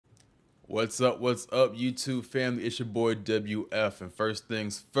What's up, YouTube family? It's your boy WF. And first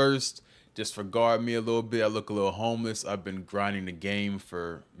things first, just regard me a little bit. I look a little homeless. I've been grinding the game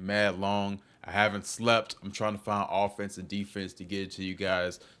for mad long. I haven't slept. I'm trying to find offense and defense to get it to you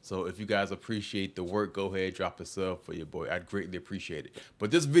guys. So if you guys appreciate the work, go ahead, drop a sub for your boy. I'd greatly appreciate it.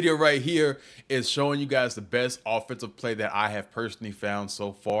 But this video right here is showing you guys the best offensive play that I have personally found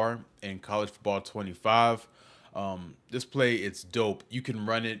so far in college football 25. This play, it's dope. You can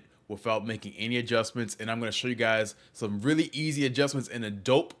run it without making any adjustments, and I'm going to show you guys some really easy adjustments and a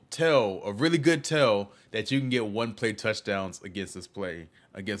dope tell, a really good tell that you can get one play touchdowns against this play,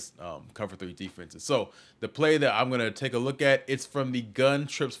 against cover 3 defenses. So the play that I'm going to take a look at, it's from the gun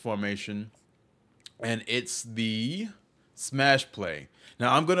trips formation, and it's the smash play.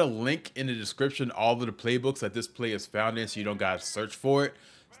 Now I'm going to link in the description all of the playbooks that this play is found in, so you don't got to search for it,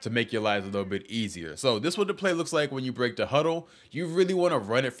 to make your lives a little bit easier. So this is what the play looks like when you break the huddle. You really want to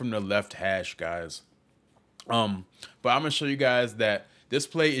run it from the left hash, guys. But I'm gonna show you guys that this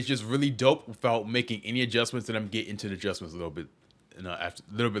play is just really dope without making any adjustments, and I'm getting into the adjustments a little bit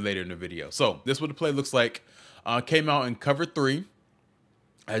later in the video. So this is what the play looks like. Came out in cover 3,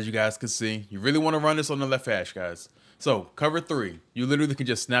 as you guys can see. You really want to run this on the left hash, guys. So cover 3, you literally can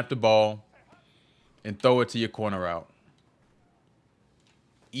just snap the ball and throw it to your corner route.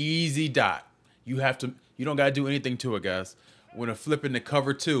 Easy dot. You don't gotta do anything to it, guys. We're gonna flip into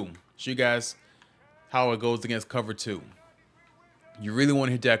cover 2. Show you guys how it goes against cover 2. You really want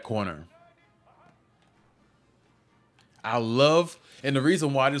to hit that corner. And the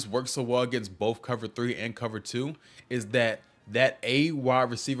reason why this works so well against both cover 3 and cover 2 is that A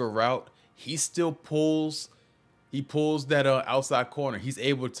wide receiver route, he pulls that outside corner. He's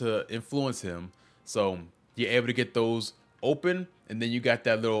able to influence him, so you're able to get those open. And then you got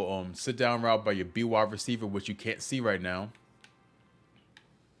that little sit down route by your B wide receiver, which you can't see right now.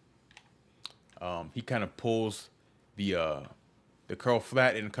 He kind of pulls the curl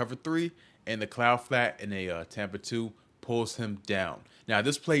flat in cover 3, and the cloud flat in a Tampa 2 pulls him down. Now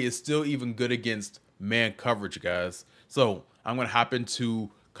this play is still even good against man coverage, guys. So I'm gonna hop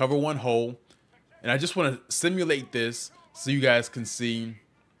into cover 1 hole, and I just want to simulate this so you guys can see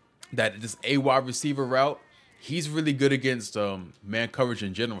that this A wide receiver route, he's really good against man coverage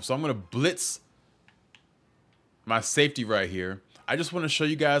in general. So I'm going to blitz my safety right here. I just want to show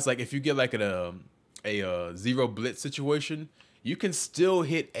you guys, like, if you get like a zero blitz situation, you can still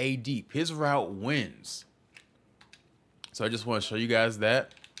hit A deep. His route wins. So I just want to show you guys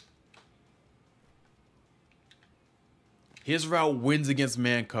that. His route wins against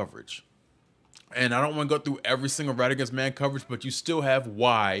man coverage. And I don't want to go through every single route against man coverage, but you still have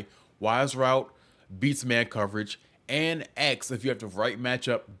Y. Y's route beats man coverage, and X, if you have the right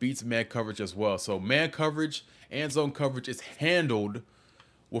matchup, beats man coverage as well. So man coverage and zone coverage is handled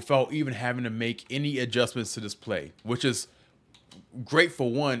without even having to make any adjustments to this play, which is great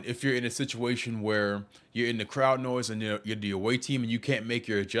for one if you're in a situation where you're in the crowd noise and you're the away team and you can't make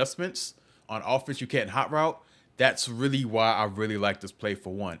your adjustments on offense, you can't hot route. That's really why I really like this play,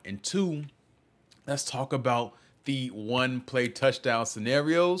 for one. And two, let's talk about the one play touchdown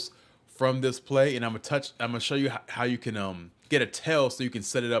scenarios from this play, and I'm gonna show you how you can get a tell so you can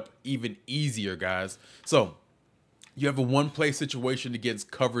set it up even easier, guys. So you have a one play situation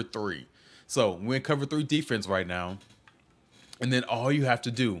against cover 3. So we're in cover 3 defense right now, and then all you have to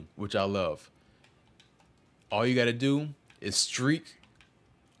do, which I love, all you got to do is streak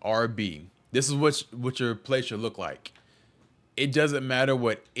RB. This is what your play should look like. It doesn't matter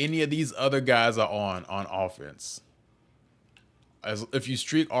what any of these other guys are on offense. If you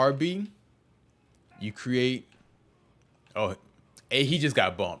streak RB, you create. Oh, he just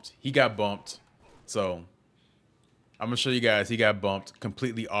got bumped. He got bumped. So I'm gonna show you guys. He got bumped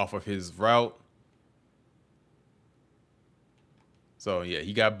completely off of his route. So yeah,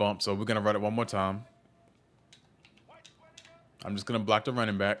 he got bumped. So we're gonna run it one more time. I'm just gonna block the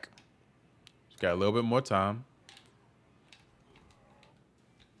running back. Got a little bit more time.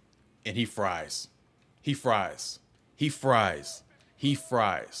 And he fries. He fries. He fries. He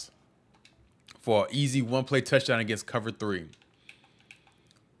fries for an easy one play touchdown against cover 3.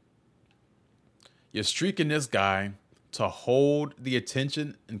 You're streaking this guy to hold the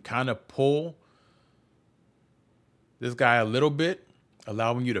attention and kind of pull this guy a little bit,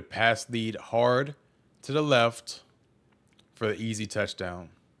 allowing you to pass lead hard to the left for the easy touchdown.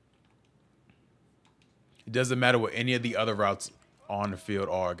 It doesn't matter what any of the other routes on the field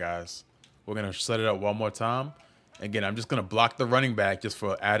are, guys. We're going to set it up one more time. Again, I'm just going to block the running back just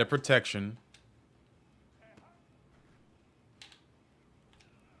for added protection.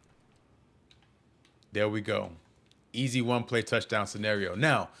 There we go. Easy one play touchdown scenario.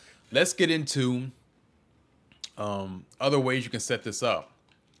 Now, let's get into other ways you can set this up.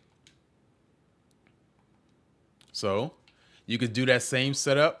 So you could do that same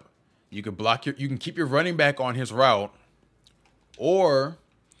setup. You could you can keep your running back on his route, or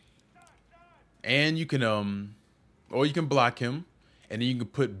you can block him, and then you can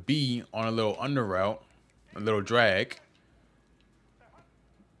put B on a little under route, a little drag.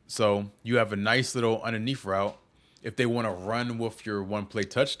 So you have a nice little underneath route if they want to run with your one play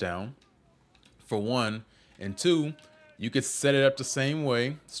touchdown, for one. And two, you could set it up the same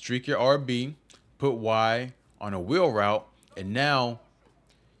way, streak your RB, put Y on a wheel route, and now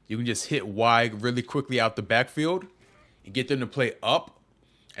you can just hit Y really quickly out the backfield and get them to play up,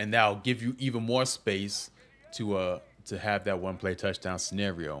 and that'll give you even more space to have that one play touchdown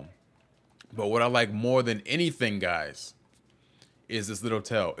scenario. But what I like more than anything, guys, is this little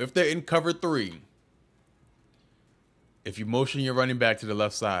tell. If they're in cover 3, if you motion your running back to the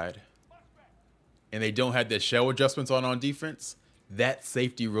left side and they don't have their shell adjustments on defense, that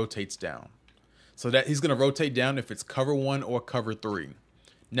safety rotates down. So that he's going to rotate down if it's cover 1 or cover 3.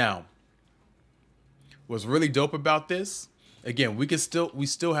 Now, what's really dope about this, again, we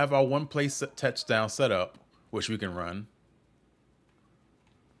still have our one play touchdown set up, which we can run,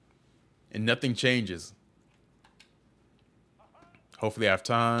 and nothing changes. Hopefully I have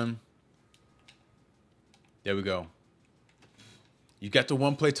time. There we go. You got the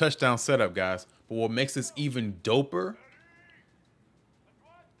one play touchdown setup, guys. But what makes this even doper?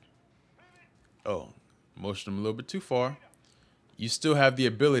 Oh, motioned him a little bit too far. You still have the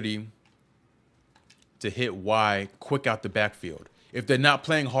ability to hit Y quick out the backfield. If they're not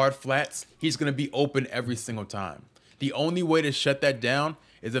playing hard flats, he's going to be open every single time. The only way to shut that down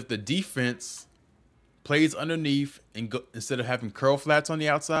is if the defense plays underneath and instead of having curl flats on the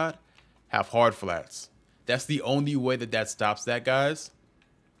outside, have hard flats. That's the only way that stops that, guys.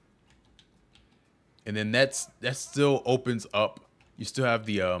 And then that still opens up. You still have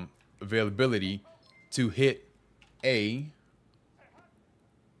the availability to hit A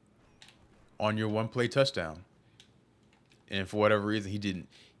on your one play touchdown. And for whatever reason, he didn't.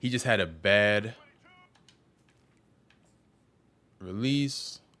 He just had a bad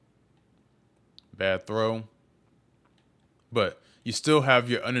release, bad throw. But you still have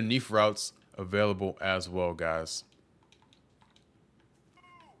your underneath routes available as well, guys.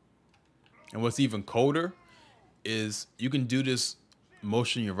 And what's even colder is you can do this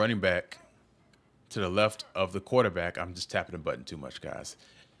motion your running back to the left of the quarterback. I'm just tapping the button too much, guys.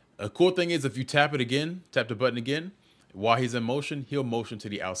 A cool thing is if you tap the button again, while he's in motion, he'll motion to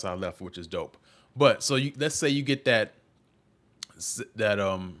the outside left, which is dope. But so let's say you get that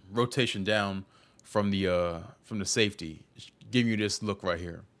rotation down from the safety, giving you this look right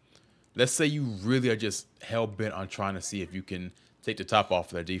here. Let's say you really are just hell bent on trying to see if you can take the top off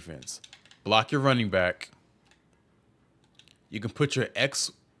of their defense. Block your running back. You can put your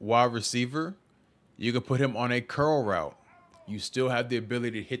X wide receiver. You can put him on a curl route. You still have the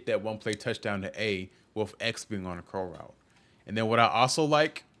ability to hit that one play touchdown to A with X being on a curl route. And then what I also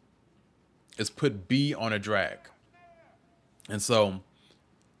like is put B on a drag. And so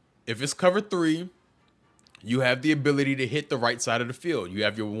if it's cover 3, you have the ability to hit the right side of the field. You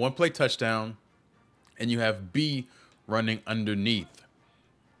have your one play touchdown and you have B running underneath.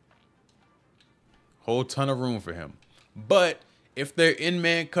 Whole ton of room for him. But if they're in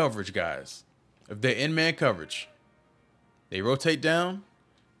man coverage, guys, they rotate down,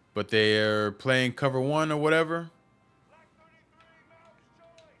 but they're playing cover 1 or whatever.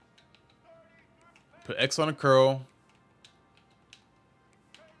 Put X on a curl.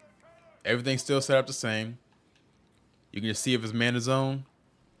 Everything's still set up the same. You can just see if it's man to zone,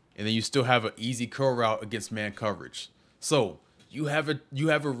 and then you still have an easy curl route against man coverage. So you have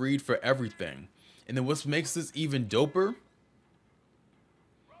a read for everything. And then what makes this even doper?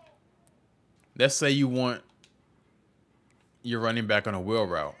 Let's say you want your running back on a wheel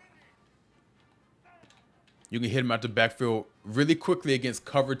route. You can hit him out the backfield really quickly against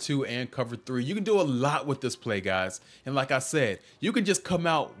cover 2 and cover 3. You can do a lot with this play, guys. And like I said, you can just come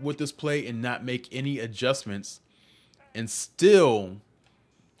out with this play and not make any adjustments and still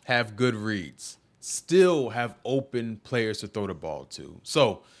have good reads, still have open players to throw the ball to.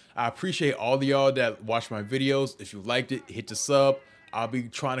 So I appreciate all of y'all that watch my videos. If you liked it, hit the sub. I'll be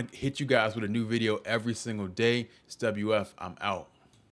trying to hit you guys with a new video every single day. It's WF. I'm out.